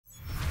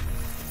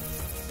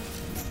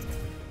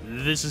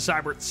This is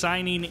Sybert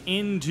signing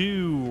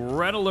into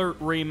Red Alert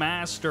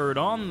Remastered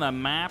on the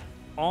map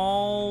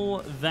All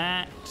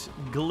That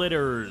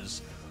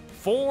Glitters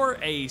for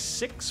a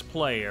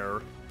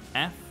 6-player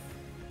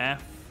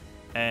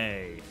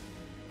FFA.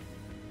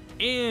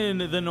 In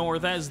the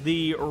north as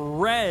the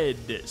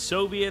Red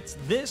Soviets,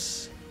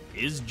 this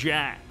is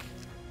Jack.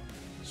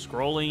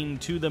 Scrolling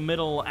to the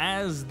middle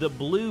as the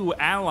Blue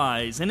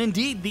Allies, and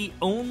indeed the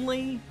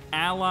only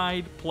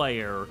allied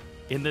player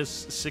in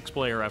this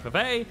 6-player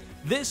FFA,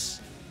 this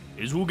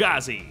is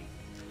Wugazi.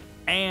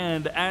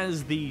 And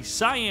as the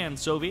Cyan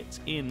Soviets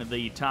in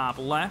the top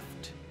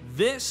left,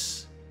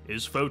 this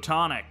is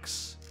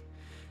Photonics.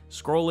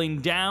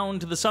 Scrolling down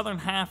to the southern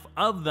half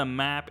of the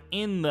map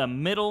in the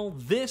middle,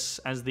 this,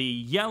 as the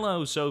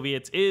Yellow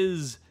Soviets,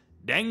 is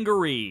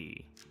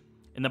Dangari.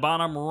 In the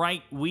bottom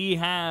right, we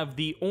have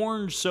the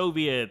Orange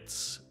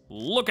Soviets,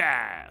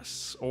 Lucas.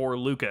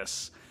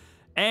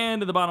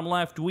 And in the bottom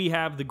left, we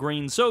have the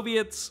Green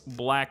Soviets,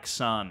 Black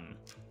Sun.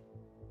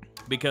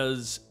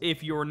 Because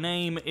if your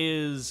name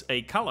is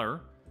a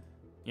color,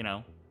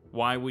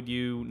 why would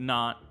you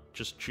not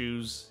just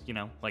choose,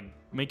 like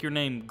make your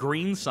name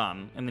Green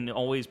Sun and then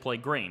always play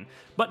green?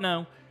 But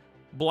no,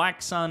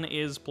 Black Sun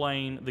is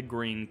playing the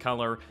green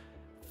color.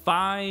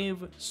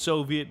 5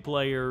 Soviet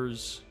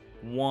players,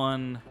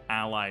 1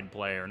 allied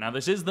player. Now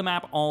this is the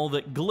map All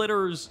That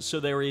Glitters, so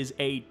there is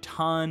a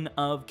ton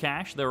of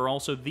cash. There are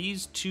also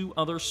these 2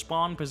 other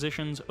spawn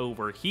positions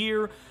over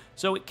here,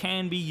 so it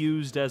can be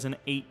used as an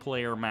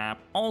 8-player map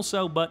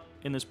also, but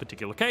in this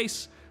particular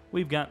case,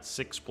 we've got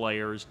 6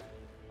 players.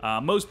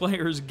 Most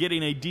players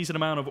getting a decent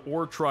amount of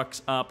ore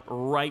trucks up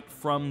right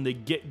from the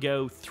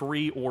get-go.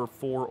 3 or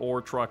 4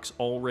 ore trucks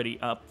already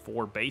up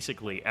for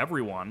basically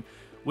everyone,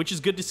 which is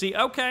good to see.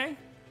 Okay.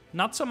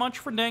 Not so much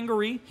for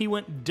Dangari. He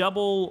went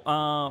double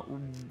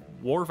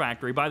War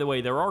Factory. By the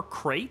way, there are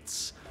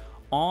crates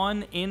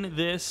on in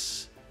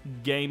this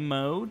game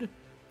mode.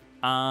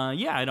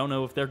 Yeah, I don't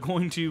know if they're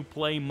going to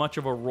play much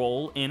of a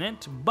role in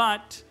it,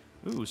 but...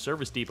 Ooh,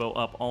 Service Depot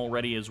up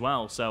already as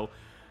well. So,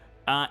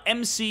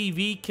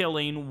 MCV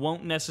killing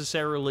won't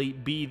necessarily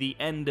be the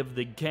end of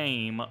the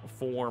game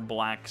for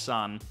Black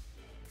Sun.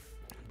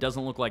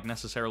 Doesn't look like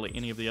necessarily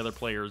any of the other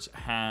players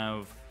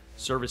have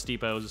service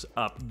depots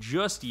up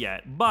just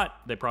yet, but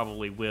they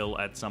probably will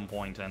at some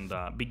point and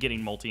be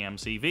getting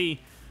multi-MCV.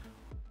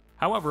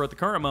 However, at the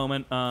current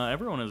moment,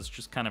 everyone is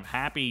just kind of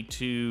happy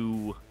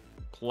to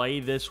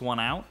play this one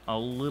out a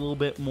little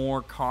bit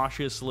more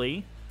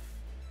cautiously.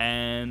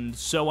 And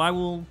so I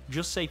will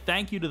just say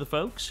thank you to the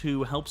folks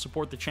who help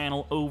support the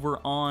channel over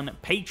on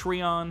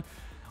Patreon.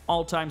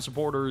 All-time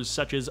supporters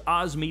such as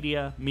Oz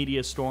Media,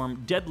 Media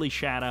Storm, Deadly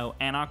Shadow,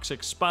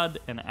 Anoxic Spud,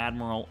 and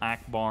Admiral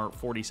Akbar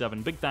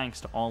 47. Big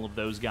thanks to all of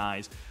those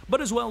guys,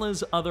 but as well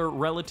as other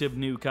relative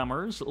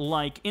newcomers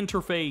like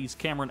Interface,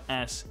 Cameron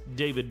S,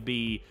 David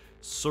B,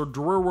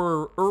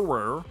 Serdruwer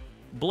Urwer,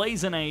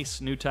 Blazin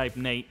Ace, New Type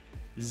Nate,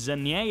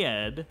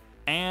 Zenyaed,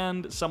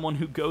 and someone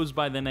who goes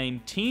by the name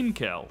Team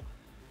Kill,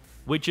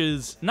 which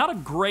is not a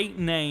great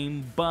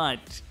name,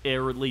 but,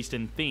 or at least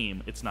in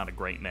theme, it's not a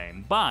great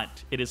name,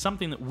 but it is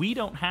something that we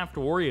don't have to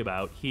worry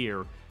about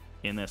here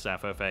in this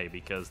FFA,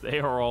 because they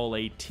are all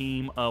a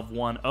team of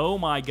 1. Oh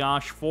my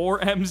gosh,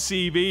 4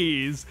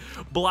 MCVs.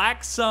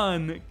 Black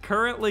Sun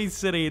currently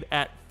sitting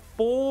at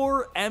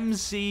 4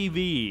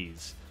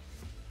 MCVs.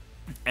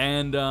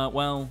 And,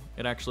 well,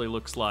 it actually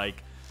looks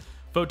like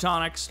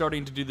Photonics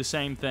starting to do the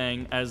same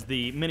thing as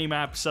the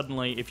minimap.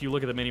 Suddenly, if you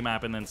look at the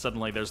minimap and then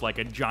suddenly there's like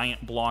a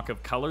giant block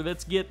of color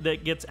that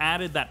gets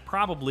added, that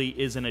probably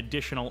is an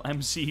additional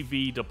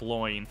MCV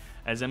deploying,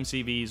 as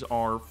MCVs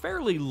are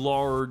fairly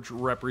large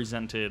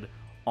represented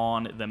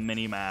on the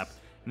minimap.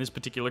 In this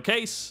particular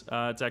case,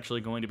 it's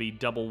actually going to be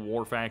double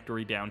War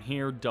Factory down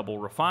here, double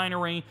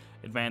refinery,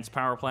 advanced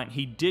power plant.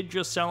 He did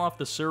just sell off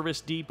the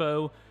service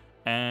depot,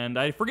 and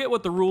I forget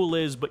what the rule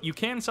is, but you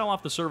can sell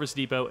off the service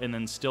depot and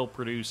then still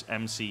produce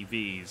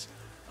MCVs.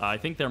 I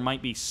think there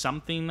might be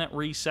something that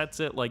resets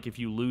it, like if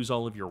you lose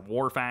all of your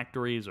war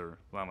factories, or,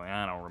 well,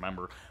 I don't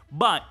remember.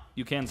 But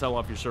you can sell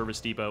off your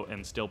service depot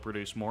and still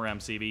produce more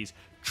MCVs.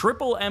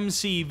 Triple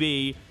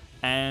MCV,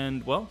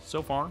 and, well,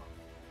 so far,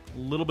 a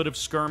little bit of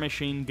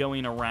skirmishing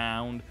going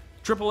around.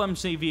 Triple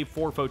MCV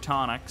for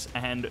Photonics,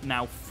 and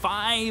now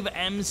 5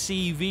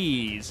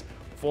 MCVs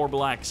for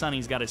Black Sun.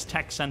 He's got his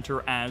tech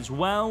center as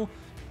well.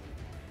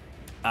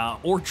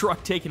 Ore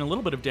truck taking a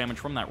little bit of damage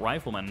from that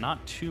rifleman,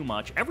 not too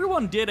much.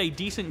 Everyone did a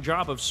decent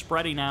job of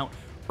spreading out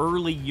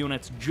early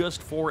units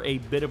just for a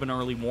bit of an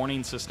early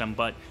warning system,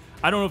 but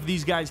I don't know if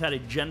these guys had a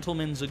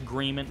gentleman's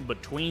agreement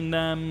between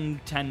them,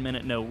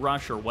 10-minute no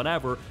rush or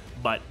whatever,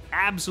 but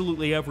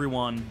absolutely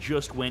everyone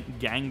just went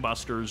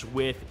gangbusters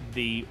with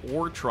the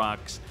ore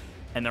trucks,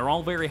 and they're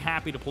all very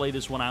happy to play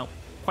this one out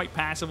quite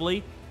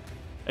passively.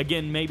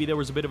 Again, maybe there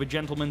was a bit of a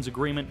gentleman's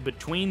agreement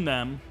between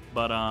them,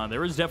 but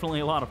there is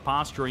definitely a lot of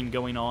posturing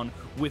going on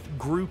with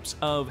groups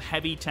of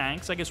heavy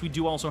tanks. I guess we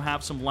do also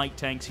have some light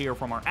tanks here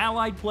from our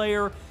allied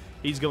player.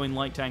 He's going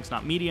light tanks,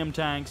 not medium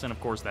tanks, and of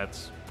course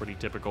that's pretty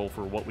typical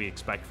for what we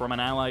expect from an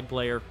allied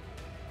player.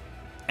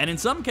 And in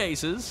some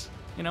cases,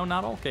 you know,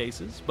 not all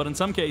cases, but in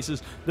some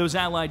cases, those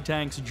allied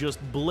tanks just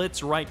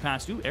blitz right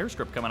past. Ooh,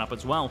 airstrip coming up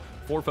as well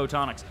for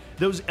Photonics.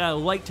 Those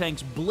light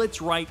tanks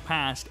blitz right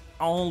past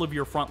all of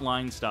your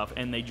frontline stuff,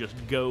 and they just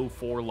go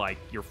for, like,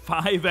 your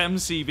 5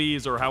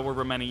 MCVs or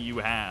however many you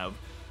have.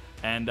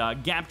 And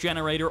Gap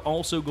Generator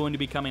also going to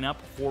be coming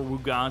up for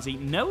Wugazi.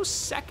 No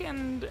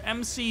second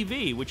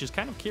MCV, which is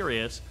kind of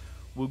curious.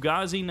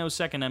 Wugazi, no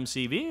second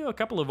MCV. A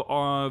couple of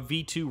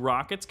V2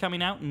 rockets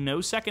coming out.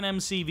 No second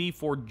MCV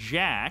for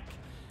Jack.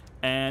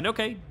 And,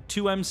 okay,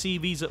 2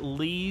 MCVs at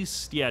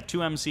least. Yeah, 2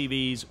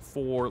 MCVs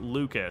for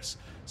Lucas.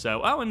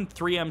 So, oh, and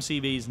 3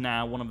 MCVs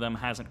now. One of them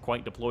hasn't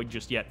quite deployed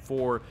just yet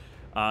for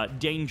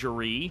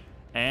Dangery.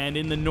 And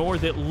in the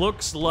north, it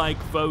looks like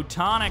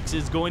Photonics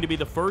is going to be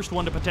the first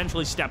one to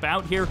potentially step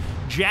out here.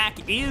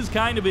 Jack is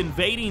kind of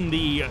invading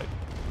the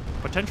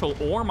potential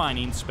ore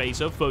mining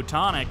space of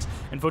Photonics,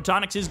 and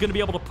Photonics is going to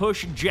be able to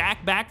push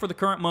Jack back for the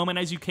current moment.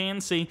 As you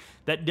can see,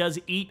 that does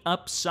eat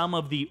up some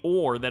of the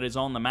ore that is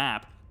on the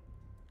map.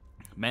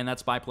 Man, that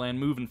spy plan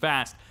moving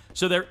fast.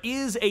 So there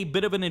is a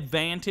bit of an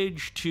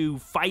advantage to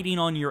fighting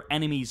on your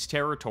enemy's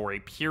territory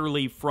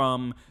purely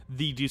from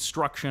the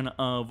destruction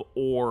of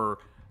ore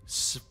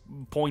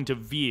point of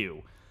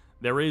view.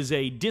 There is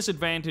a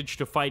disadvantage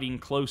to fighting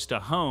close to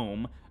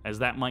home, as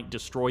that might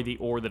destroy the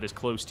ore that is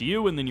close to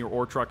you, and then your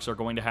ore trucks are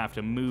going to have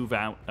to move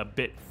out a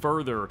bit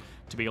further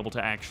to be able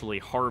to actually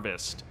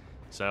harvest.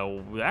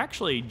 So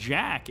actually,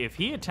 Jack, if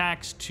he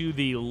attacks to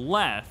the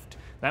left,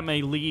 that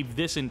may leave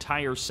this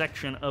entire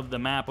section of the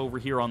map over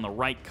here on the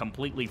right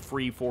completely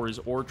free for his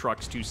ore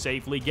trucks to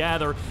safely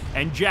gather.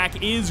 And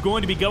Jack is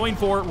going to be going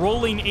for it,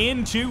 rolling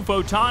into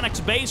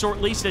Photonics base, or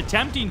at least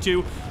attempting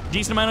to.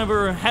 Decent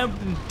number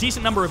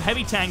of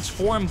heavy tanks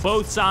form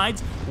both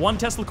sides. One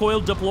Tesla coil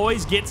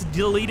deploys, gets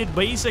deleted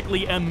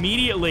basically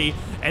immediately.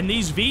 And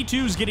these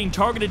V2s getting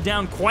targeted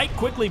down quite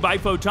quickly by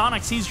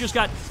Photonics. He's just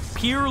got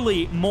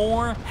purely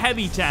more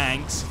heavy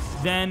tanks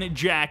than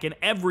Jack, and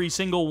every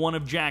single one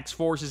of Jack's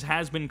forces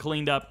has been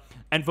cleaned up,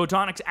 and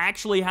Photonics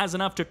actually has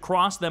enough to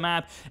cross the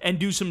map and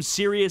do some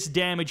serious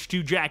damage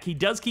to Jack. He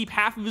does keep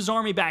half of his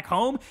army back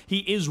home.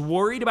 He is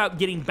worried about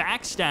getting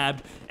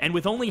backstabbed, and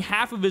with only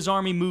half of his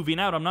army moving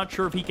out, I'm not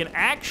sure if he can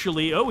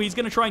actually... Oh, he's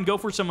going to try and go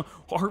for some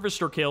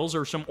harvester kills,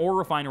 or some ore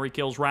refinery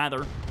kills,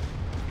 rather.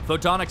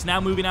 Photonics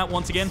now moving out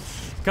once again.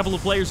 A couple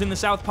of players in the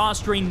south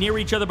posturing near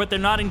each other, but they're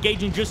not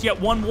engaging just yet.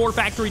 One war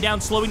factory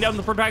down, slowing down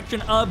the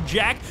production of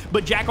Jack,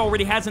 but Jack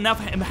already has enough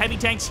heavy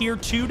tanks here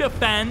to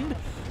defend.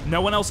 No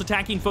one else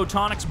attacking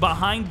Photonics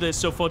behind this,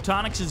 so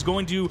Photonics is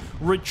going to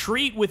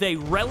retreat with a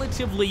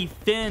relatively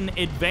thin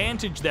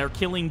advantage there,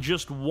 killing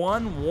just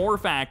one war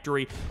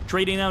factory,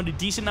 trading out a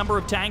decent number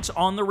of tanks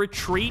on the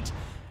retreat.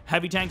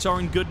 Heavy tanks are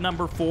in good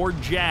number for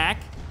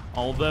Jack.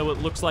 Although it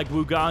looks like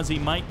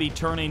Wugazi might be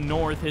turning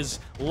north, his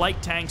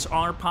light tanks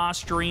are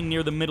posturing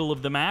near the middle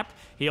of the map.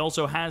 He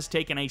also has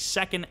taken a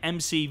second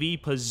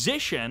MCV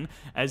position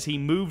as he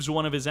moves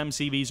one of his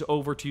MCVs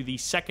over to the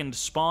second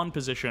spawn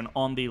position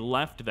on the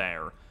left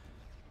there.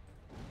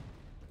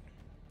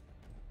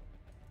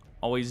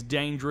 Always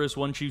dangerous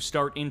once you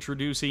start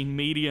introducing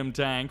medium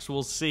tanks.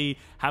 We'll see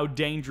how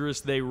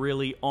dangerous they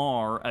really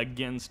are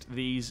against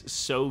these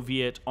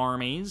Soviet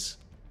armies.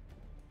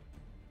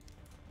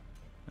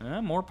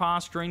 More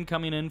posturing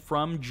coming in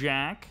from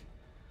Jack.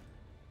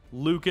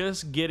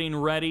 Lucas getting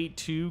ready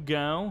to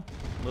go.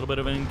 A little bit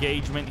of an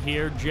engagement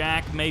here.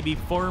 Jack maybe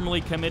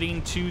firmly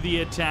committing to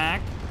the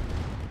attack.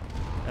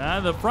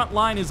 The front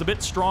line is a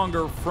bit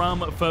stronger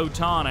from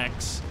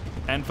Photonics,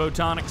 and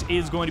Photonics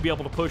is going to be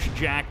able to push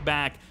Jack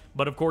back.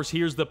 But of course,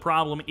 here's the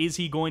problem. Is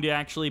he going to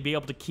actually be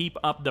able to keep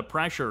up the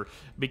pressure?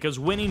 Because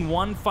winning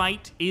one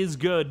fight is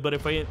good, but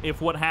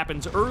if what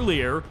happens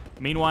earlier,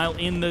 meanwhile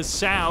in the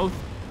south,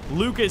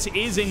 Lucas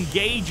is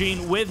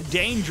engaging with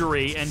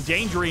Dangery, and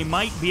Dangery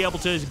might be able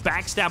to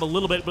backstab a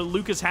little bit, but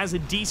Lucas has a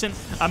decent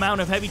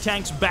amount of heavy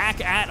tanks back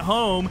at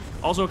home.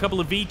 Also a couple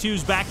of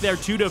V2s back there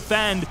to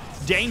defend.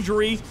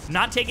 Dangery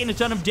not taking a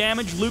ton of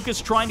damage. Lucas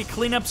trying to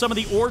clean up some of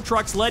the ore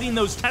trucks, letting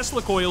those Tesla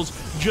coils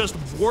just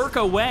work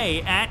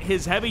away at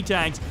his heavy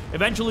tanks.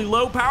 Eventually,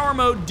 low power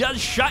mode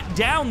does shut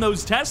down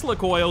those Tesla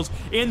coils.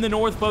 In the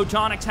north,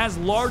 Photonics has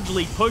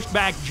largely pushed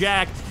back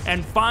Jack,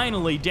 and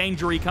finally,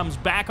 Dangery comes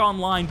back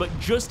online, but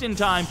just in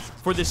time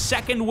for the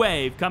second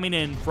wave coming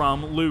in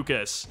from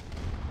Lucas.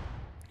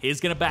 He's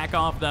going to back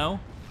off, though.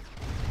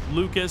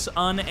 Lucas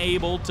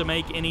unable to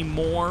make any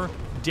more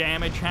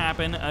damage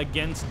happen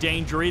against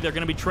Dangery. They're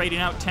going to be trading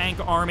out tank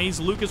armies.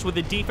 Lucas with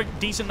a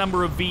decent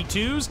number of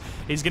V2s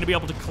is going to be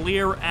able to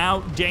clear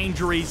out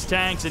Dangery's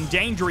tanks, and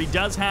Dangery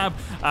does have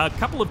a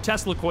couple of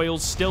Tesla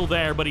coils still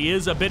there, but he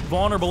is a bit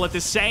vulnerable at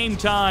the same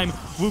time.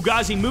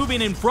 Wugazi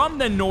moving in from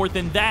the north,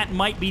 and that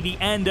might be the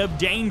end of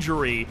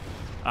Dangery.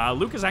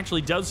 Lucas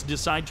actually does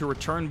decide to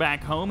return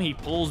back home. He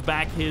pulls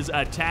back his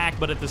attack,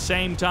 but at the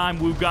same time,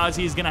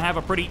 Wugazi is going to have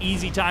a pretty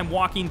easy time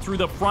walking through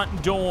the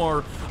front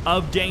door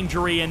of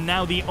Dangery, and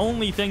now the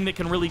only thing that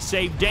can really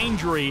save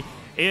Dangery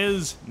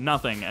is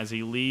nothing as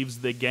he leaves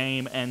the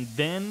game, and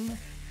then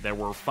there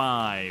were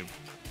 5.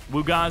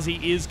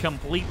 Wugazi is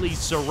completely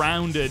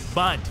surrounded,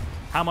 but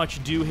how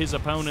much do his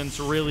opponents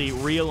really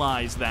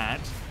realize that?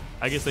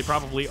 I guess they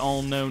probably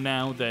all know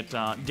now that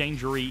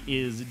Dangery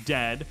is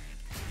dead,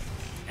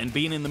 and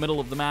being in the middle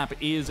of the map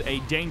is a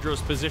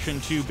dangerous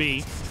position to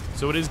be.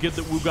 So it is good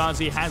that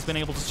Wugazi has been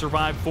able to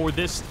survive for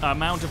this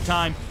amount of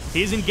time.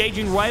 He's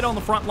engaging right on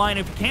the front line.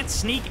 If he can't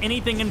sneak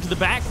anything into the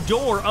back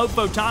door of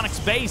Photonic's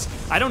base,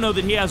 I don't know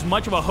that he has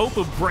much of a hope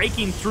of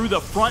breaking through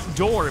the front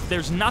door. If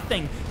there's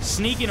nothing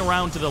sneaking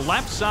around to the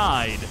left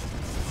side,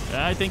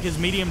 I think his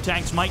medium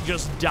tanks might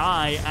just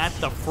die at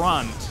the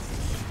front.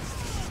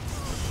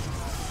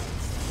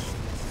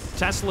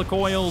 Tesla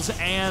coils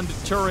and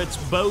turrets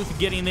both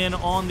getting in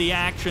on the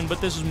action,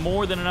 but this is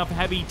more than enough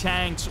heavy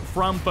tanks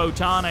from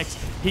Photonics.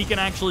 He can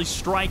actually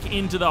strike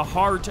into the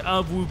heart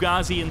of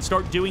Wugazi and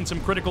start doing some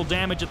critical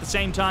damage. At the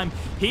same time,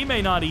 he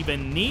may not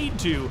even need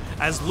to,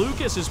 as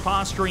Lucas is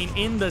posturing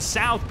in the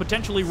south,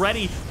 potentially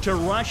ready to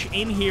rush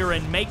in here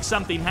and make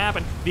something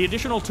happen. The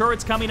additional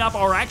turrets coming up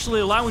are actually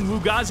allowing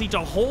Wugazi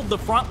to hold the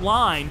front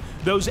line,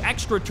 those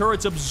extra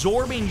turrets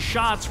absorbing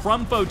shots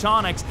from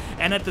Photonics,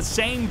 and at the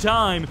same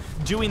time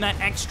doing that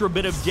extra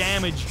bit of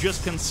damage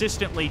just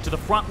consistently to the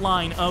front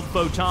line of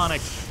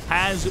Photonics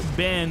has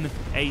been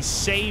a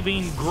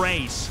saving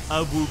grace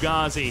of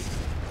Wugazi.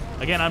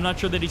 Again, I'm not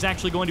sure that he's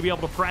actually going to be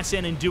able to press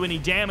in and do any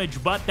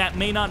damage, but that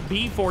may not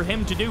be for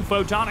him to do.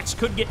 Photonics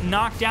could get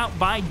knocked out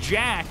by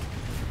Jack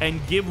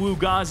and give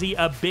Wugazi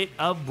a bit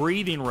of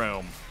breathing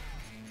room.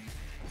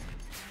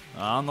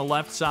 On the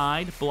left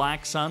side,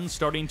 Black Sun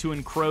starting to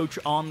encroach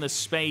on the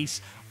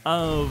space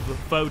of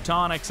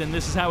Photonics, and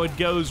this is how it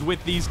goes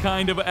with these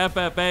kind of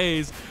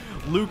FFAs.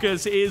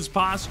 Lucas is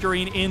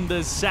posturing in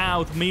the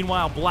south.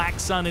 Meanwhile, Black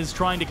Sun is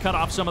trying to cut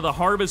off some of the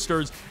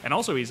harvesters, and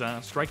also he's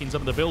striking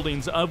some of the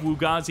buildings of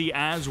Wugazi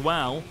as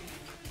well.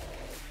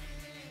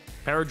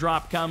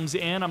 Paradrop comes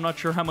in. I'm not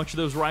sure how much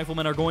those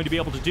riflemen are going to be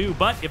able to do,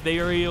 but if they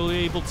are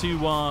able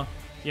to,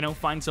 you know,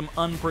 find some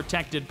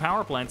unprotected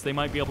power plants, they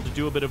might be able to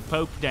do a bit of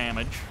poke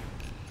damage.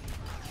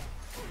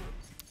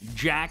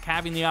 Jack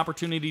having the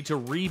opportunity to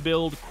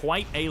rebuild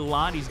quite a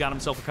lot. He's got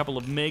himself a couple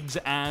of MiGs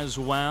as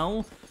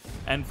well.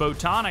 And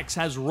Photonics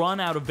has run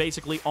out of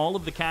basically all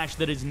of the cash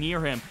that is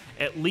near him.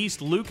 At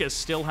least Lucas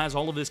still has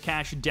all of this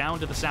cash down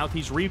to the south.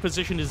 He's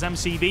repositioned his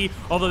MCV,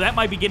 although that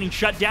might be getting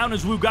shut down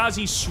as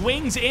Wugazi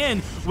swings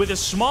in with a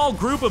small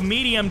group of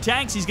medium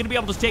tanks. He's going to be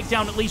able to take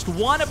down at least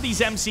one of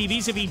these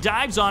MCVs. If he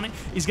dives on it,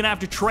 he's going to have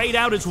to trade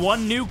out as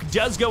one nuke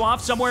does go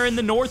off somewhere in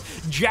the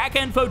north. Jack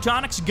and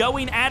Photonics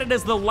going at it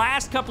as the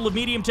last couple of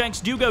medium tanks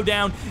do go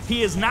down.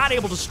 He is not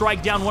able to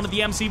strike down one of the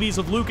MCVs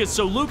of Lucas,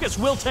 so Lucas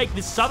will take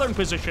the southern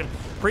position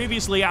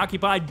previously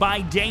occupied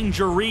by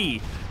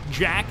Dangery.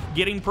 Jack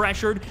getting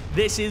pressured.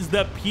 This is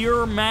the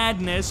pure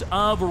madness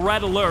of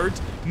Red Alert.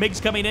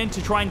 MiG's coming in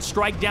to try and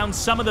strike down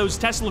some of those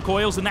Tesla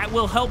coils, and that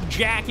will help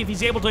Jack if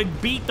he's able to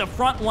beat the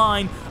front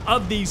line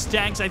of these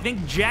tanks. I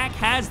think Jack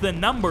has the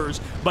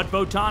numbers, but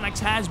Photonics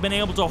has been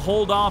able to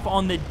hold off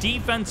on the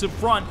defensive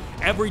front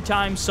every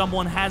time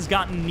someone has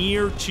gotten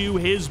near to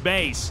his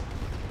base.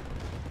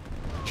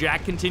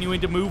 Jack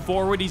continuing to move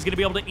forward. He's going to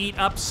be able to eat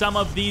up some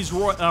of these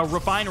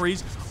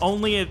refineries,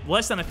 only at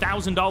less than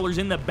 $1,000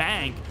 in the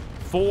bank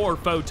for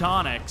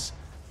Photonics.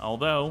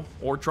 Although,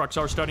 ore trucks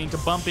are starting to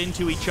bump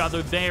into each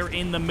other there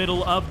in the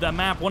middle of the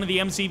map. One of the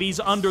MCVs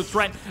under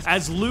threat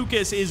as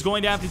Lucas is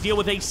going to have to deal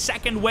with a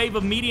second wave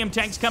of medium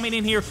tanks coming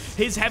in here.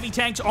 His heavy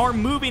tanks are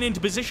moving into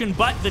position,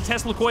 but the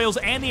Tesla coils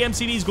and the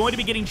MCV is going to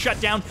be getting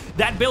shut down.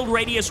 That build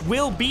radius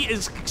will be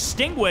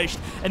extinguished,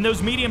 and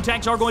those medium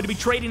tanks are going to be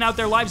trading out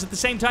their lives. At the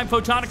same time,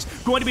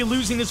 Photonics going to be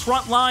losing his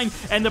front line,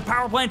 and the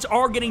power plants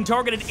are getting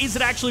targeted. Is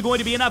it actually going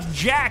to be enough?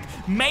 Jack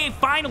may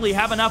finally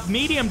have enough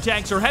medium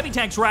tanks, or heavy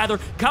tanks rather,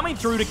 coming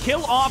through to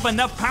kill off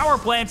enough power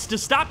plants to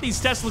stop these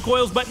Tesla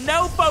coils, but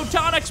no,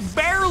 Photonics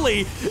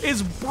barely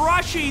is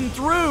brushing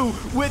through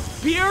with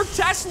pure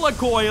Tesla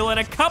coil and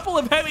a couple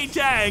of heavy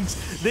tanks.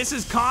 This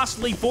is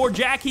costly for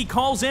Jack. He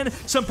calls in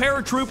some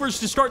paratroopers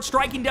to start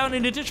striking down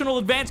an additional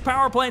advanced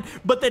power plant,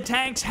 but the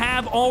tanks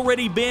have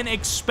already been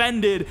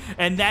expended,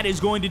 and that is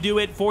going to do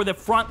it for the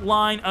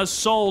frontline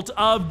assault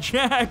of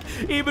Jack.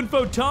 Even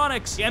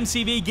Photonics, the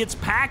MCV gets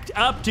packed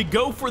up to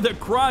go for the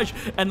crush,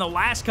 and the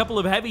last couple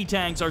of heavy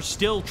tanks are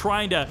still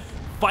trying to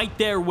fight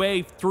their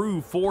way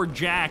through for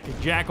Jack.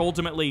 Jack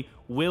ultimately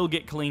will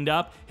get cleaned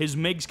up. His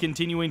MiGs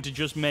continuing to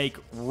just make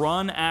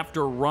run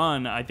after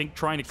run, I think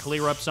trying to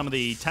clear up some of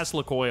the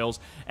Tesla coils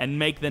and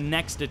make the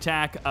next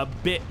attack a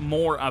bit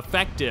more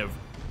effective.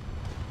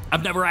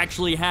 I've never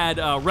actually had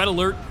Red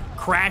Alert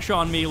crash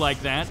on me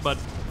like that, but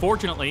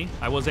fortunately,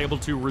 I was able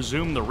to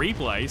resume the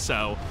replay,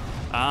 so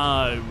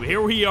Here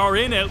we are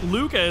in it.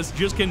 Lucas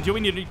just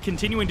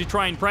continuing to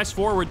try and press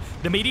forward.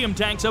 The medium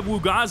tanks of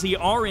Wugazi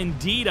are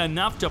indeed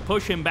enough to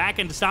push him back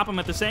and to stop him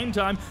at the same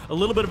time. A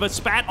little bit of a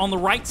spat on the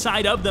right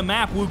side of the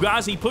map.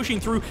 Wugazi pushing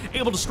through,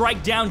 able to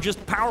strike down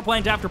just power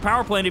plant after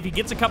power plant. If he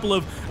gets a couple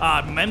of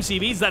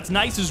MCVs, that's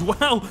nice as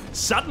well.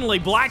 Suddenly,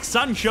 Black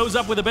Sun shows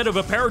up with a bit of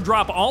a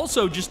paradrop,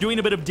 also just doing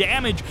a bit of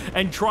damage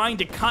and trying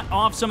to cut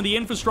off some of the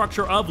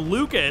infrastructure of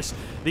Lucas.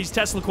 These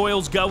Tesla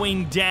coils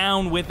going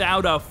down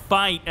without a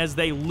fight as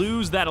they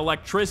lose that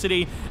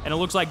electricity, and it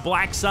looks like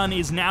Black Sun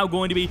is now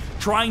going to be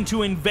trying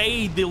to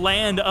invade the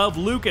land of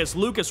Lucas.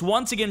 Lucas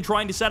once again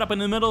trying to set up in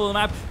the middle of the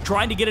map,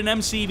 trying to get an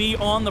MCV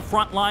on the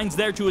front lines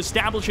there to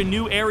establish a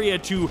new area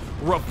to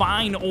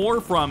refine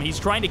ore from. He's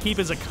trying to keep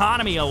his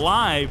economy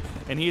alive,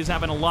 and he is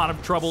having a lot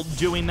of trouble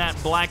doing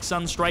that. Black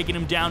Sun striking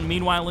him down.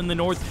 Meanwhile, in the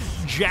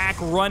north, Jack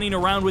running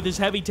around with his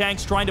heavy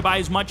tanks, trying to buy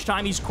as much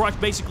time. He's crushed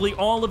basically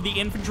all of the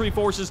infantry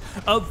forces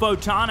of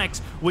Photonics,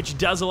 which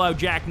does allow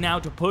Jack now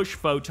to push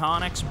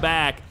Photonics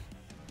back.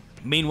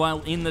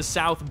 Meanwhile, in the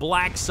south,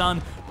 Black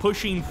Sun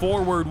pushing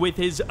forward with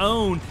his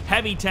own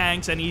heavy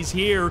tanks, and he's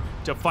here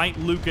to fight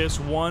Lucas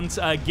once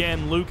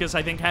again. Lucas,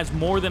 I think, has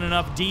more than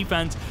enough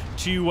defense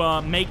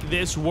to make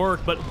this work,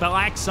 but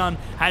Black Sun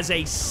has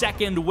a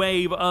second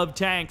wave of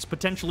tanks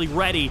potentially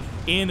ready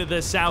in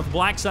the south.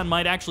 Black Sun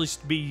might actually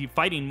be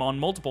fighting on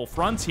multiple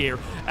fronts here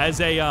as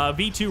a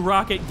V2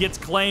 rocket gets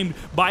claimed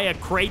by a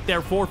crate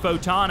there for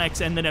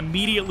Photonics and then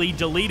immediately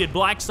deleted.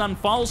 Black Sun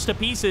falls to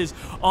pieces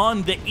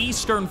on the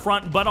eastern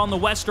front, but on the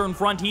western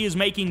front, he is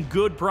making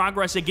good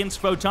progress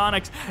against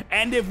Photonics,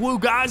 and if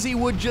Wugazi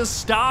would just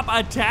stop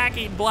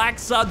attacking Black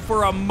Sun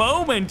for a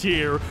moment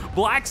here,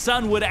 Black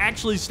Sun would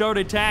actually start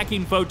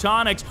attacking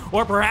Photonics,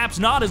 or perhaps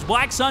not, as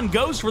Black Sun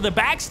goes for the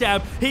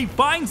backstab. He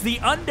finds the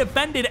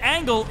undefended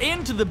angle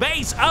into the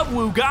base of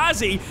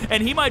Wugazi,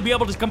 and he might be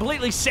able to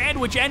completely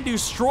sandwich and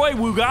destroy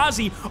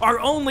Wugazi, our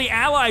only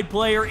allied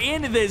player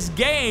in this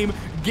game,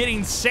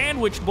 getting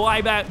sandwiched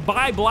by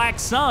Black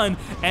Sun,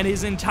 and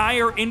his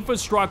entire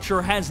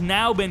infrastructure has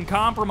now been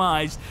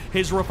compromised.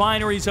 His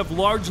refineries have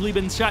largely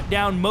been shut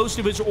down. Most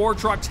of his ore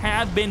trucks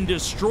have been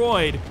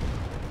destroyed.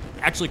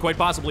 Actually, quite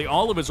possibly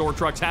all of his ore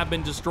trucks have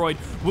been destroyed.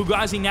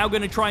 Wugazi now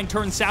going to try and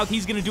turn south.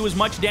 He's going to do as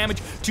much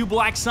damage to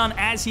Black Sun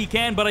as he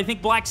can, but I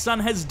think Black Sun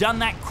has done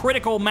that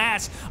critical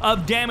mass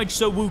of damage,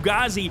 so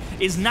Wugazi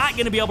is not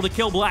going to be able to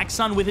kill Black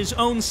Sun with his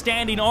own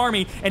standing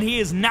army, and he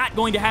is not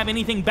going to have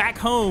anything back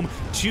home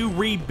to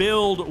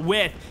rebuild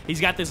with.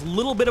 He's got this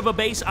little bit of a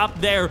base up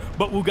there,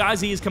 but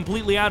Wugazi is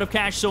completely out of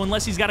cash, so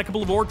unless he's got a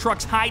couple of ore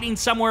trucks hiding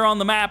somewhere on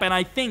the map, and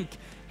I think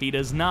he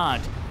does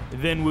not,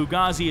 then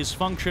Wugazi is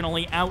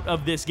functionally out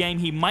of this game.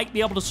 He might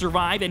be able to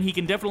survive, and he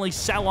can definitely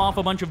sell off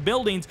a bunch of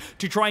buildings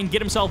to try and get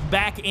himself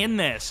back in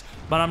this,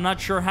 but I'm not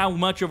sure how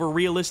much of a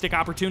realistic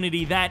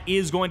opportunity that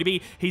is going to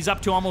be. He's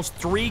up to almost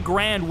 $3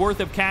 grand worth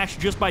of cash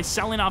just by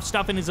selling off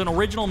stuff in his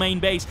original main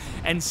base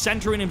and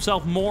centering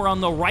himself more on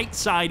the right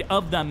side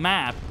of the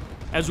map,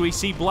 as we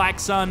see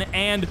Black Sun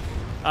and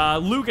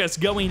Lucas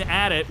going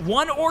at it.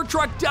 One ore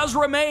truck does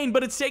remain,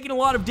 but it's taking a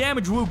lot of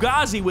damage.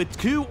 Wugazi with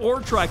 2 ore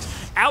trucks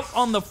out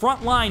on the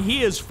front line.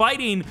 He is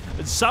fighting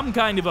some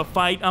kind of a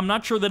fight. I'm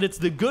not sure that it's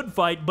the good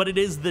fight, but it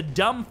is the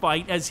dumb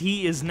fight, as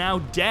he is now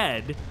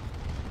dead.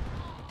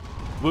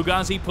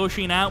 Wugazi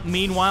pushing out.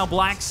 Meanwhile,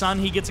 Black Sun,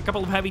 he gets a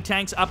couple of heavy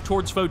tanks up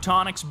towards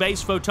Photonics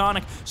base.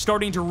 Photonic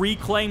starting to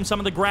reclaim some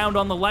of the ground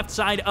on the left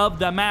side of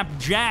the map.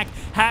 Jack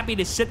happy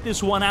to sit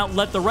this one out,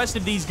 let the rest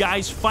of these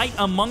guys fight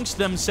amongst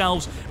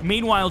themselves.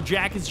 Meanwhile,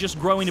 Jack is just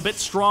growing a bit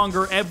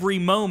stronger every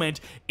moment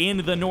in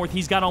the north.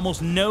 He's got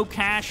almost no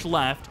cash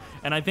left,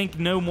 and I think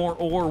no more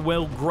ore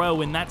will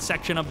grow in that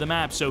section of the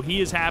map, so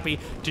he is happy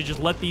to just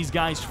let these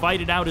guys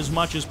fight it out as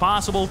much as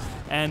possible,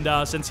 and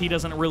since he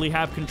doesn't really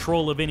have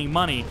control of any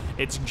money,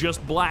 it's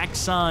just Black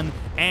Sun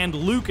and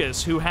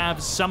Lucas who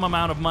have some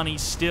amount of money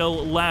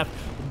still left.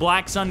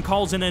 Black Sun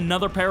calls in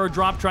another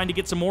paradrop, trying to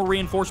get some more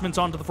reinforcements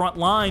onto the front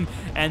line,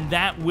 and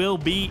that will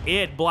be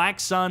it. Black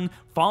Sun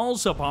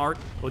falls apart.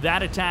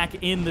 That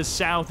attack in the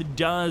south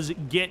does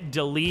get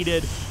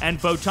deleted, and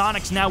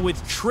Photonics now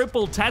with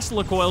triple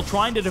Tesla coil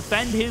trying to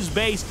defend his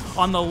base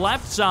on the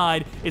left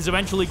side is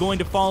eventually going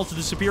to fall to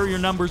the superior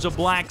numbers of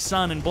Black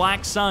Sun, and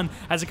Black Sun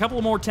has a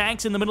couple more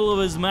tanks in the middle of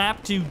his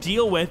map to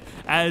deal with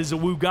as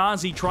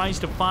Wugazi tries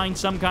to find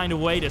some kind of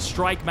way to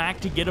strike back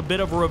to get a bit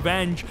of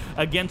revenge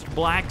against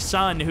Black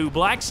Sun, who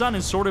Black Sun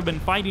has sort of been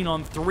fighting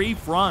on 3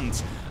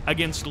 fronts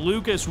against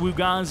Lucas,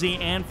 Wugazi,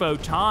 and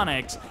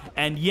Photonics,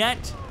 and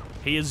yet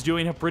he is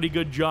doing a pretty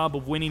good job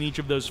of winning each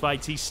of those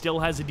fights. He still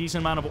has a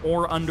decent amount of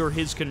ore under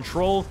his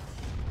control,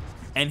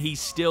 and he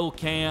still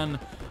can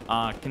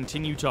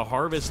continue to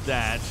harvest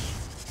that.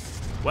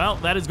 Well,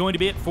 that is going to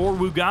be it for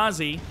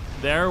Wugazi.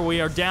 There, we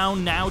are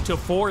down now to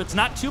 4. It's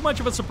not too much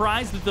of a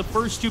surprise that the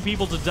first 2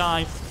 people to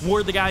die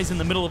were the guys in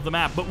the middle of the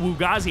map, but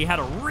Wugazi had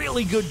a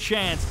really good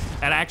chance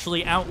at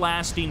actually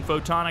outlasting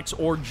Photonics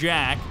or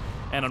Jack,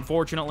 and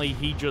unfortunately,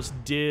 he just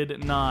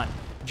did not.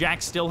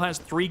 Jack still has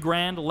 3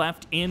 grand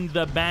left in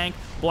the bank.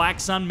 Black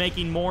Sun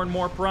making more and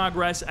more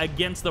progress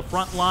against the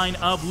front line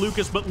of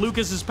Lucas, but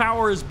Lucas's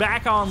power is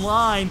back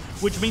online,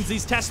 which means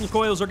these Tesla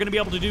coils are going to be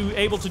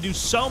able to do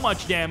so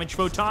much damage.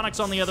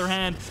 Photonics, on the other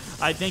hand,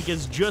 I think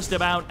is just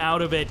about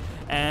out of it.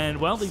 And,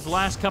 well, these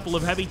last couple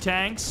of heavy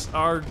tanks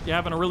are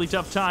having a really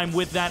tough time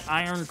with that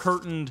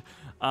iron-curtained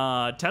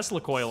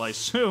Tesla coil. I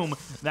assume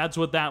that's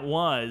what that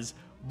was.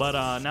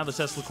 But now the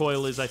Tesla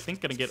coil is, I think,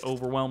 going to get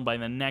overwhelmed by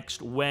the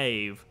next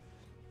wave.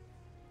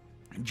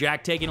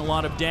 Jack taking a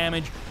lot of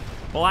damage.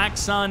 Black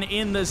Sun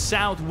in the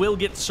south will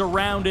get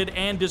surrounded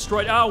and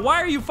destroyed. Oh,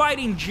 why are you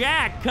fighting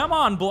Jack? Come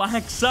on,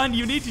 Black Sun.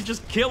 You need to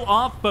just kill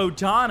off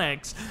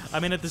Photonics. I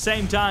mean, at the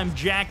same time,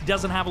 Jack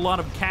doesn't have a lot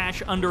of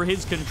cash under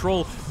his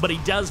control, but he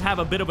does have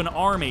a bit of an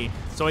army.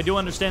 So I do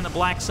understand that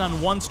Black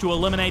Sun wants to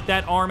eliminate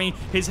that army.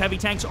 His heavy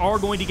tanks are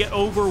going to get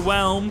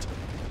overwhelmed.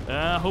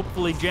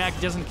 Hopefully Jack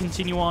doesn't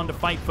continue on to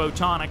fight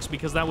Photonics,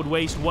 because that would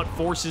waste what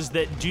forces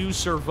that do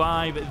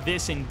survive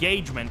this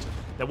engagement.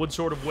 That would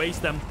sort of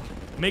waste them.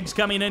 Miggs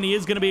coming in. He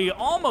is going to be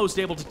almost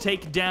able to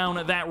take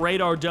down that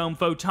radar dome.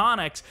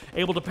 Photonics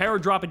able to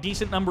paradrop a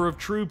decent number of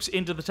troops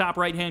into the top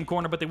right-hand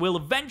corner, but they will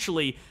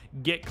eventually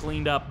get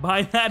cleaned up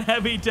by that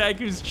heavy tank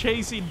who's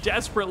chasing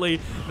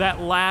desperately that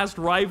last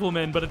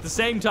rifleman. But at the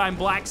same time,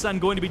 Black Sun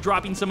going to be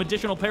dropping some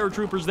additional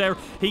paratroopers there.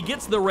 He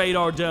gets the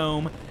radar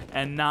dome,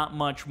 and not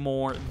much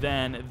more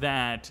than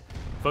that.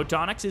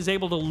 Photonics is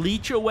able to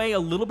leech away a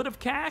little bit of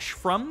cash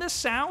from the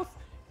south.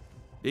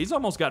 He's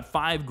almost got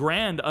 5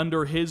 grand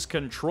under his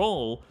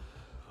control.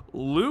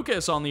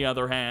 Lucas, on the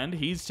other hand,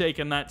 he's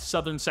taken that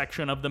southern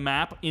section of the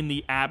map in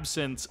the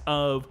absence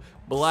of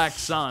Black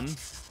Sun.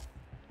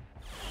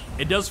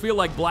 It does feel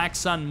like Black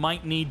Sun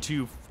might need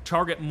to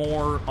target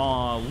more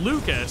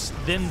Lucas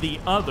than the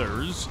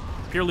others,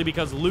 purely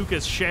because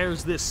Lucas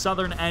shares this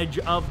southern edge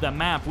of the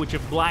map, which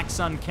if Black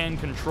Sun can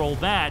control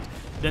that,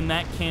 then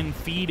that can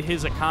feed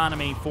his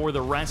economy for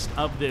the rest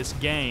of this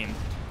game.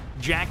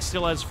 Jack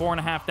still has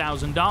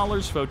 $4,500.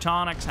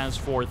 Photonics has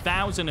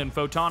 $4,000, and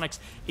Photonics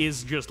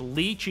is just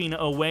leeching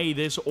away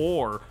this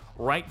ore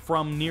right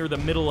from near the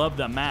middle of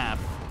the map.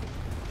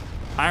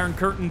 Iron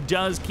Curtain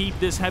does keep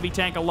this heavy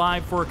tank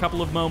alive for a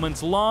couple of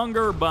moments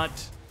longer, but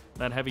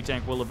that heavy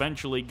tank will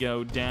eventually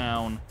go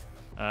down.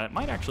 It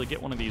might actually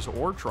get one of these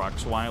ore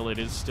trucks while it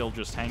is still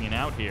just hanging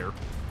out here.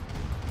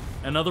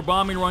 Another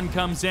bombing run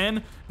comes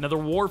in. Another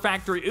war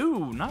factory.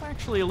 Ooh, not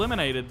actually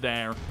eliminated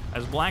there,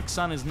 as Black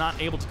Sun is not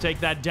able to take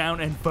that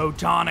down, and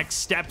Photonics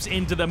steps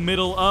into the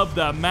middle of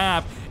the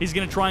map. He's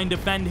going to try and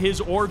defend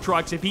his ore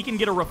trucks. If he can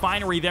get a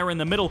refinery there in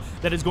the middle,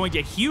 that is going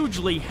to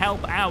hugely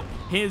help out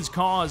his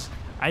cause.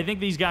 I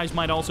think these guys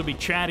might also be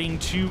chatting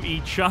to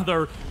each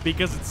other,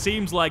 because it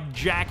seems like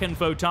Jack and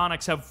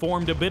Photonics have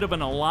formed a bit of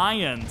an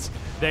alliance.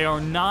 They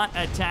are not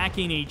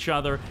attacking each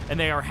other, and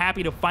they are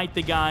happy to fight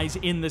the guys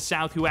in the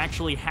south who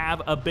actually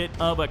have a bit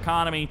of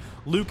economy.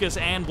 Lucas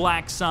and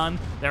Black Sun,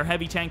 their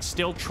heavy tanks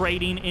still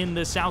trading in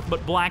the south,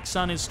 but Black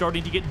Sun is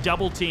starting to get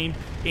double-teamed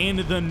in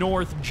the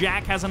north.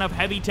 Jack has enough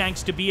heavy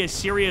tanks to be a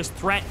serious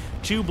threat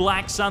to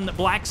Black Sun that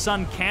Black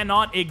Sun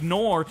cannot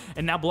ignore,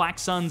 and now Black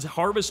Sun's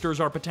harvesters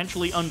are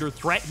potentially under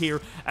threat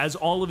here, as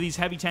all of these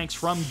heavy tanks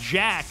from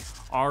Jack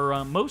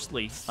are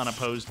mostly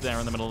unopposed there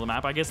in the middle of the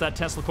map. I guess that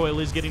Tesla coil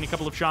is getting a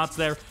couple of shots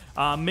there.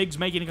 Miggs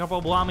making a couple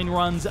of bombing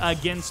runs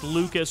against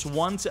Lucas.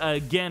 Once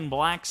again,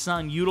 Black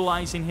Sun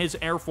utilizing his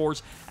Air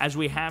Force, as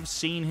we have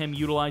seen him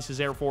utilize his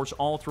Air Force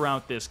all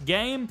throughout this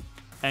game.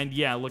 And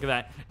yeah, look at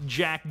that.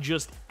 Jack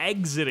just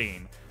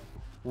exiting,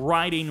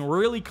 riding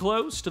really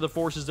close to the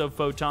forces of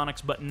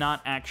Photonics, but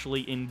not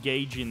actually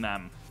engaging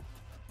them.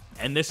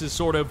 And this is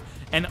sort of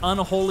an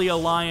unholy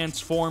alliance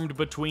formed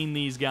between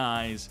these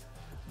guys.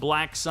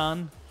 Black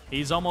Sun,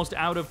 he's almost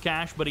out of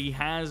cash, but he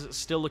has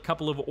still a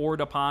couple of ore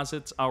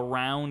deposits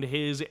around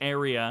his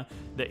area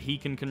that he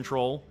can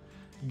control.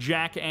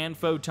 Jack and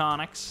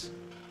Photonics,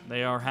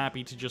 they are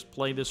happy to just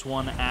play this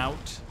one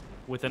out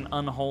with an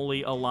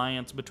unholy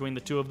alliance between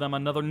the two of them.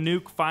 Another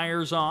nuke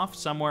fires off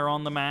somewhere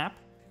on the map.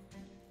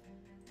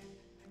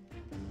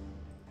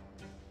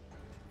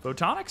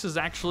 Photonics is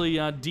actually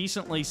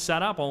decently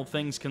set up, all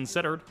things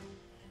considered.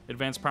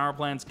 Advanced power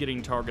plants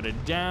getting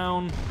targeted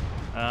down.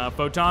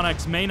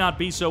 Photonics may not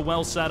be so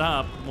well set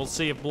up. We'll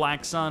see if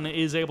Black Sun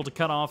is able to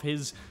cut off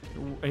his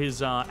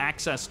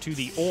access to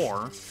the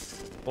ore.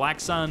 Black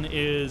Sun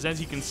is, as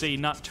you can see,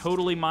 not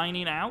totally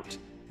mining out.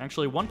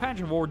 Actually, one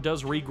patch of ore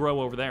does regrow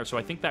over there, so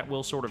I think that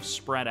will sort of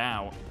spread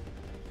out.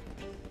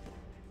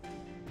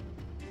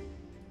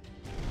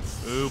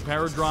 Ooh,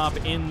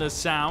 paradrop in the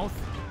south.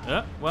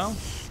 Well,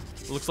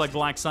 looks like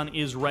Black Sun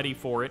is ready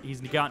for it.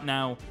 He's got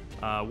now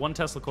one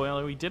Tesla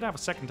coil. He did have a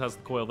second Tesla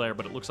coil there,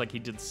 but it looks like he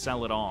did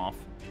sell it off.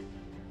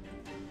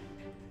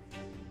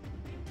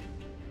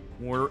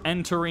 We're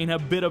entering a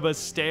bit of a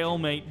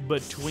stalemate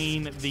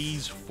between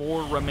these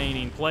 4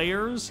 remaining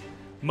players,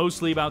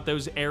 mostly about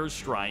those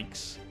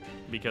airstrikes,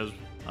 because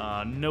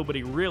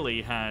nobody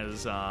really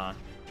has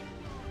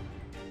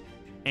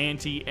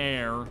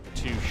anti-air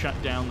to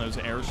shut down those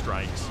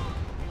airstrikes.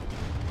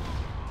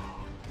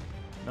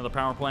 Another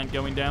power plant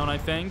going down, I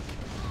think.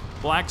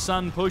 Black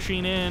Sun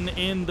pushing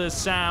in the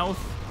south.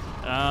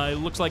 It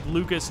looks like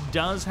Lucas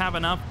does have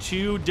enough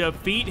to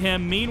defeat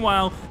him.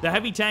 Meanwhile, the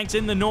heavy tanks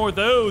in the north.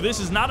 Oh, this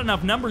is not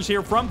enough numbers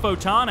here from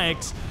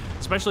Photonics,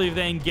 especially if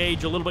they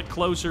engage a little bit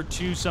closer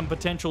to some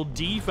potential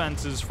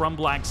defenses from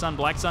Black Sun.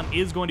 Black Sun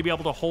is going to be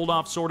able to hold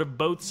off sort of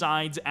both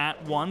sides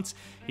at once.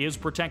 He is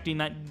protecting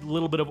that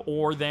little bit of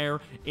ore there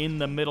in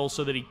the middle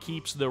so that he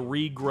keeps the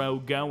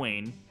regrow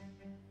going.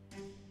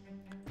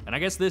 And I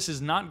guess this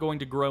is not going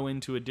to grow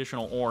into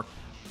additional ore.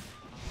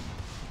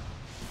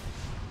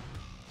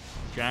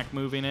 Jack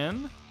moving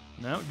in.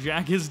 No,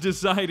 Jack is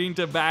deciding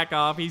to back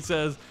off. He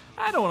says,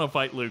 I don't want to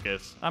fight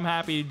Lucas. I'm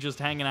happy just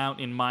hanging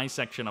out in my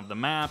section of the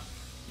map.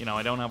 You know,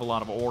 I don't have a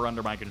lot of ore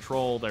under my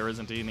control. There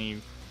isn't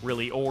any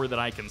really ore that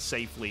I can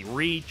safely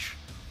reach.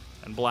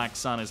 And Black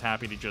Sun is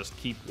happy to just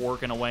keep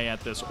working away at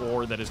this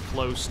ore that is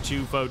close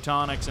to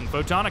Photonics. And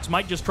Photonics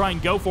might just try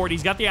and go for it.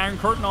 He's got the Iron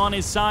Curtain on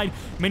his side.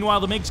 Meanwhile,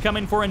 the MiG's come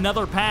in for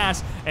another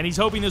pass. And he's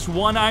hoping this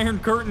one Iron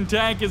Curtain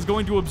tank is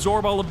going to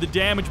absorb all of the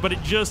damage. But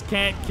it just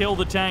can't kill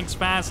the tanks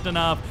fast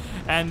enough.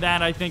 And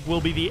that, I think,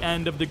 will be the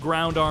end of the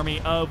ground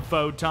army of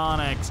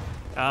Photonics.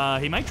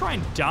 He might try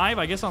and dive,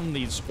 I guess, on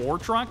these ore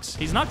trucks.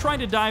 He's not trying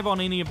to dive on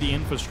any of the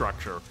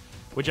infrastructure,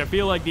 which I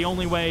feel like the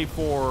only way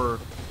for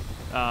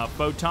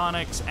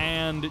Photonics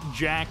and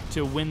Jack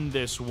to win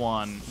this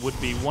one would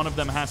be one of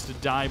them has to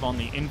dive on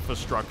the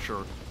infrastructure.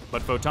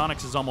 But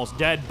Photonics is almost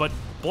dead. But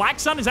Black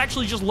Sun has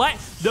actually just let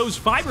those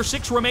 5 or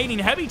 6 remaining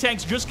heavy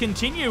tanks just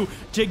continue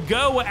to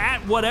go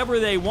at whatever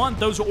they want.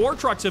 Those ore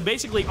trucks have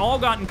basically all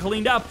gotten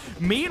cleaned up.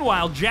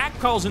 Meanwhile, Jack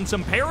calls in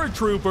some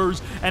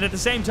paratroopers, and at the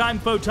same time,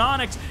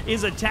 Photonics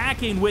is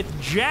attacking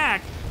with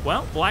Jack.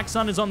 Well, Black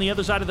Sun is on the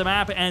other side of the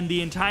map, and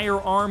the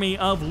entire army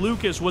of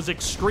Lucas was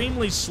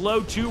extremely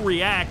slow to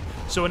react.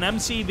 So an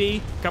MCV,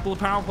 a couple of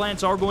power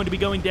plants are going to be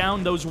going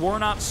down. Those were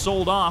not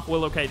sold off.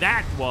 Well, okay,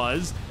 that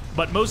was.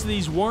 But most of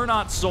these were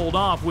not sold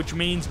off, which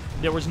means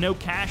there was no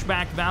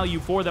cashback value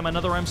for them.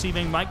 Another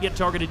MCV might get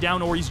targeted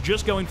down, or he's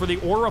just going for the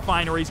ore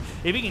refineries.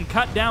 If he can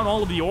cut down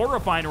all of the ore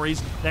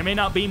refineries, there may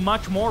not be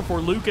much more for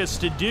Lucas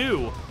to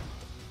do.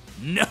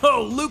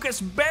 No, Lucas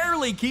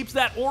barely keeps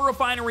that ore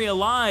refinery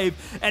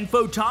alive, and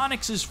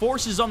Photonics'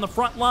 forces on the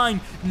front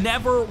line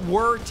never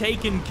were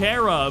taken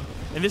care of.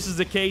 And this is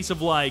a case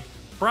of, like,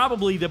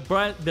 probably the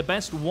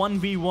best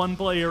 1v1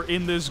 player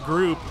in this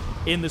group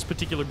in this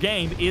particular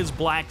game is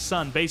Black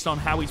Sun, based on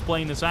how he's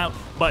playing this out.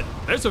 But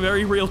there's a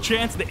very real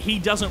chance that he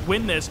doesn't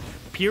win this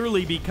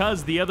purely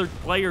because the other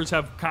players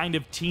have kind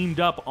of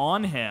teamed up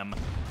on him.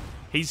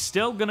 He's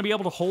still going to be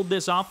able to hold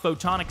this off.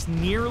 Photonics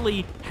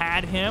nearly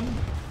had him.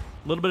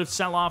 A little bit of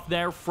sell-off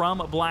there from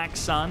Black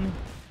Sun.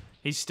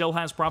 He still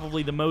has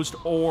probably the most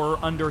ore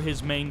under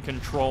his main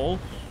control.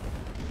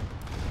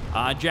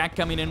 Jack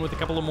coming in with a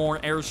couple of more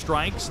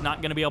airstrikes.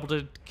 Not going to be able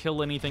to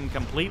kill anything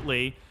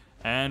completely.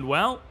 And,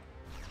 well,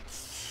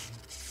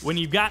 when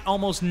you've got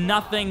almost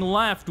nothing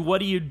left, what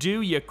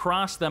do? You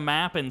cross the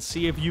map and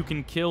see if you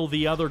can kill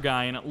the other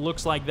guy, and it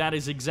looks like that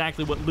is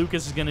exactly what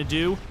Lucas is going to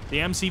do. The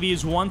MCV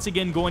is once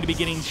again going to be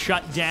getting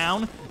shut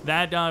down.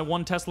 That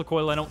one Tesla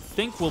coil I don't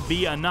think will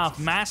be enough.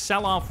 Mass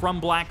sell-off from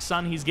Black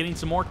Sun. He's getting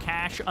some more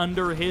cash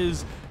under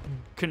his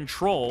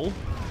control.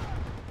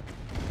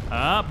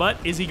 But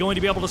is he going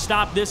to be able to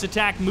stop this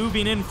attack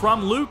moving in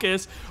from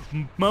Lucas?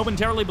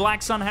 Momentarily,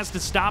 Black Sun has to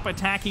stop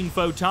attacking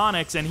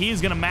Photonics, and he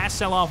is going to mass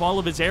sell off all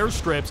of his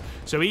airstrips,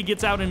 so he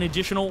gets out an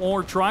additional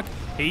ore truck.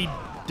 He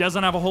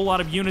doesn't have a whole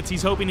lot of units.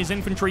 He's hoping his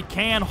infantry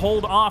can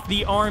hold off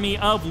the army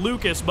of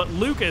Lucas, but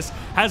Lucas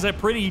has a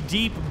pretty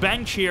deep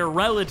bench here,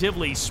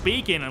 relatively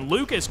speaking, and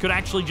Lucas could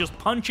actually just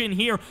punch in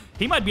here.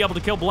 He might be able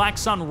to kill Black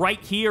Sun right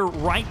here,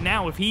 right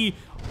now, if he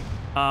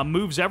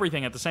moves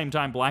everything at the same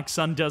time. Black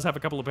Sun does have a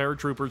couple of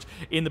paratroopers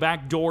in the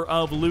back door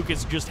of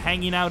Lucas, just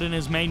hanging out in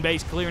his main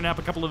base, clearing up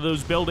a couple of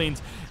those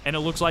buildings, and it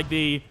looks like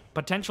the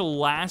potential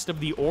last of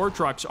the ore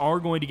trucks are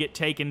going to get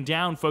taken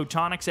down.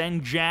 Photonics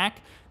and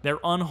Jack, their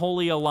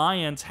unholy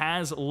alliance,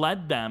 has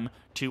led them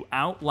to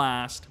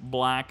outlast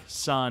Black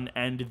Sun,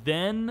 and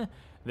then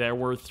there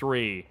were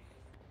 3.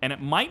 And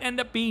it might end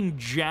up being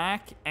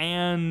Jack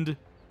and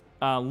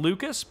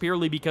Lucas,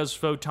 purely because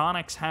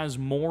Photonics has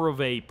more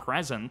of a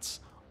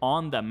presence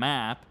on the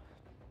map,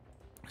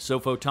 so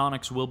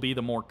Photonics will be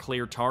the more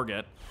clear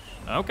target.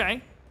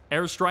 Okay,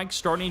 airstrikes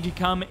starting to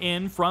come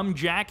in from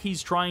Jack.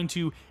 He's trying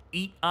to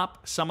eat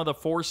up some of the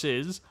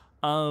forces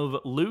of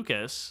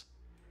Lucas.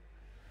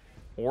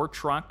 Ore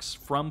trucks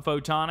from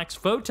Photonics.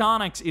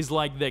 Photonics is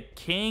like the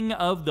king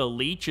of the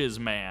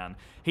leeches, man.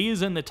 He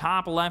is in the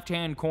top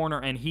left-hand corner,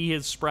 and he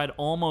is spread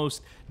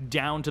almost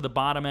down to the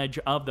bottom edge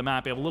of the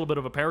map. We have a little bit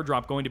of a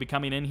paradrop going to be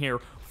coming in here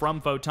from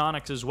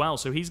Photonics as well,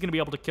 so he's going to be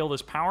able to kill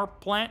this power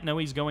plant. No,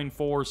 he's going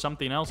for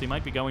something else. He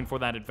might be going for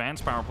that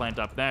advanced power plant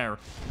up there.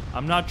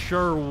 I'm not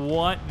sure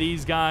what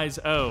these guys...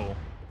 Oh,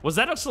 was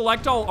that a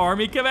select all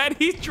army command?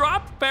 He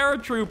dropped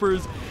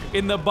paratroopers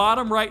in the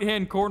bottom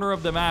right-hand corner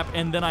of the map,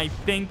 and then I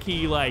think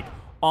he, like,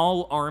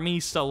 all army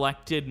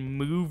selected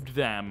moved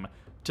them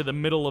to the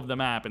middle of the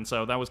map, and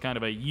so that was kind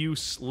of a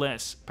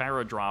useless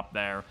paradrop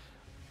there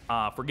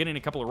for getting a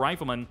couple of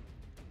riflemen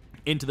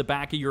into the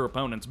back of your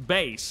opponent's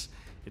base.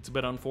 It's a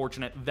bit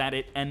unfortunate that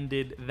it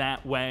ended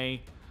that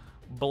way.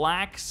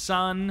 Black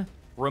Sun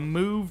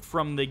removed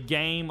from the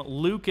game.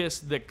 Lucas,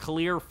 the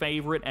clear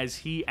favorite, as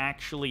he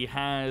actually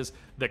has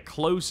the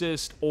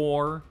closest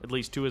ore, at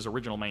least to his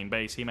original main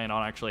base. He may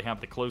not actually have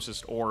the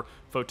closest ore.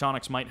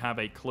 Photonics might have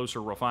a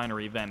closer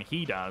refinery than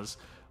he does,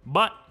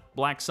 but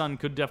Black Sun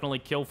could definitely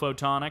kill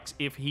Photonics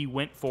if he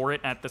went for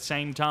it at the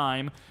same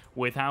time.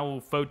 With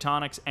how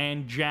Photonics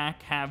and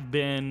Jack have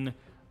been,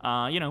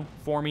 you know,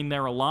 forming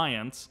their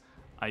alliance,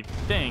 I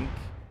think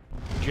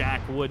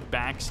Jack would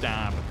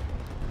backstab.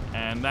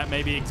 And that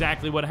may be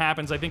exactly what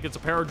happens. I think it's a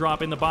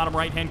paradrop in the bottom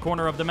right-hand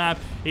corner of the map.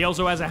 He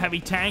also has a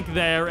heavy tank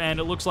there, and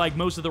it looks like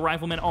most of the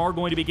riflemen are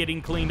going to be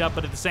getting cleaned up,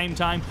 but at the same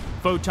time,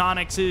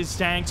 Photonics'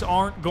 tanks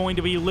aren't going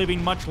to be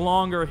living much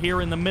longer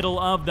here in the middle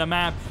of the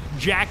map.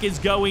 Jack is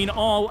going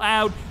all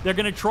out. They're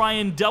going to try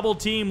and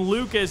double-team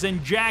Lucas,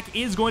 and Jack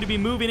is going to be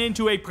moving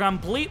into a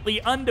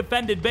completely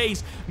undefended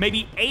base.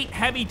 Maybe 8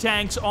 heavy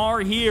tanks are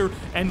here,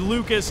 and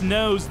Lucas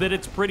knows that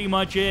it's pretty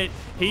much it.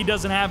 He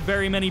doesn't have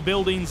very many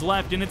buildings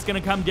left, and it's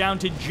going to come down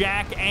to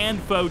Jack and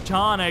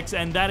Photonics,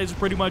 and that is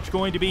pretty much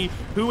going to be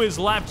who is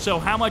left. So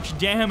how much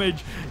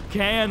damage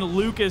can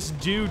Lucas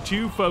do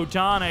to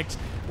Photonics?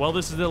 Well,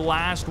 this is the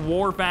last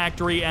war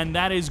factory, and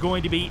that is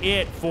going to be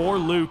it for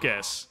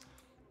Lucas.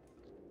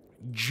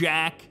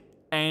 Jack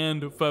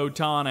and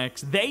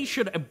Photonics. They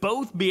should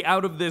both be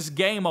out of this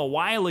game a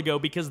while ago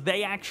because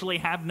they actually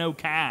have no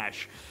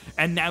cash.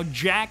 And now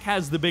Jack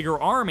has the bigger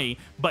army,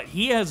 but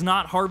he has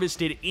not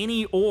harvested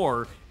any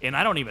ore in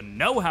I don't even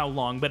know how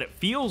long, but it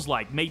feels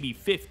like maybe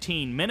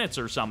 15 minutes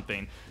or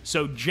something.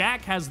 So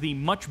Jack has the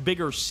much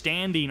bigger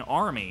standing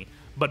army,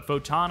 but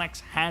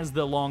Photonics has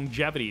the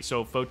longevity.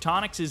 So if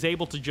Photonics is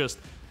able to just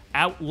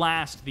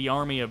outlast the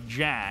army of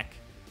Jack,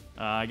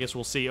 I guess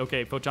we'll see.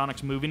 Okay,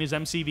 Photonics moving his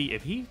MCV.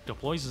 If he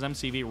deploys his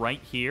MCV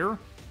right here,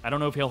 I don't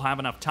know if he'll have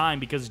enough time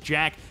because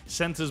Jack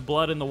senses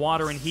blood in the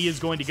water and he is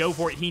going to go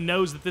for it. He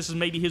knows that this is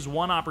maybe his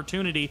one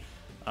opportunity.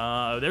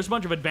 There's a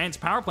bunch of advanced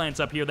power plants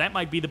up here. That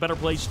might be the better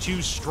place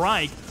to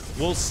strike.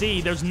 We'll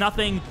see. There's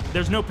nothing,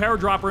 there's no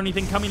paradrop or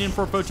anything coming in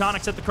for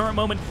Photonics at the current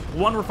moment.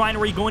 One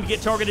refinery going to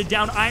get targeted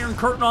down. Iron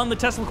Curtain on the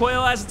Tesla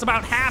coil as it's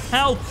about half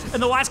health.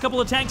 And the last couple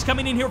of tanks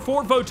coming in here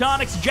for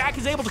Photonics. Jack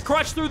is able to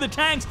crush through the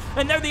tanks,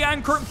 and there the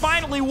Iron Curtain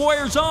finally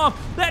wears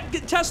off. That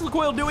Tesla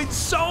coil doing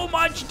so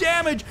much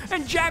damage,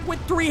 and Jack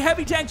with 3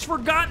 heavy tanks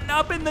forgotten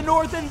up in the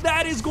north, and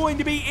that is going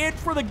to be it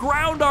for the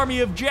ground army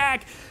of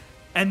Jack.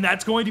 And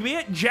that's going to be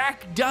it.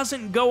 Jack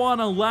doesn't go on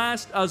a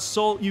last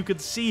assault. You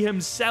could see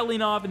him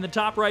selling off in the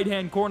top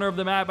right-hand corner of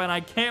the map, and I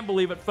can't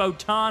believe it.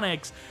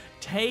 Photonics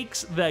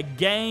takes the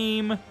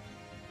game.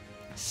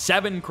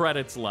 7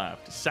 credits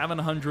left.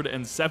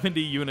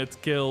 770 units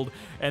killed,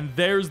 and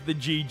there's the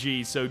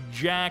GG. So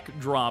Jack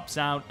drops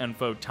out, and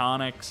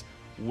Photonics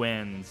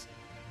wins.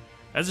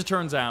 As it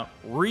turns out,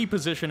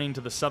 repositioning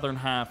to the southern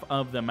half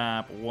of the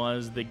map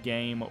was the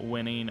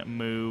game-winning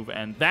move,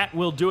 and that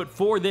will do it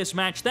for this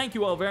match. Thank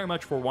you all very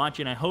much for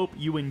watching. I hope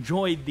you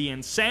enjoyed the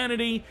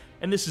insanity,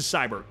 and this is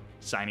Sybert,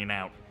 signing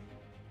out.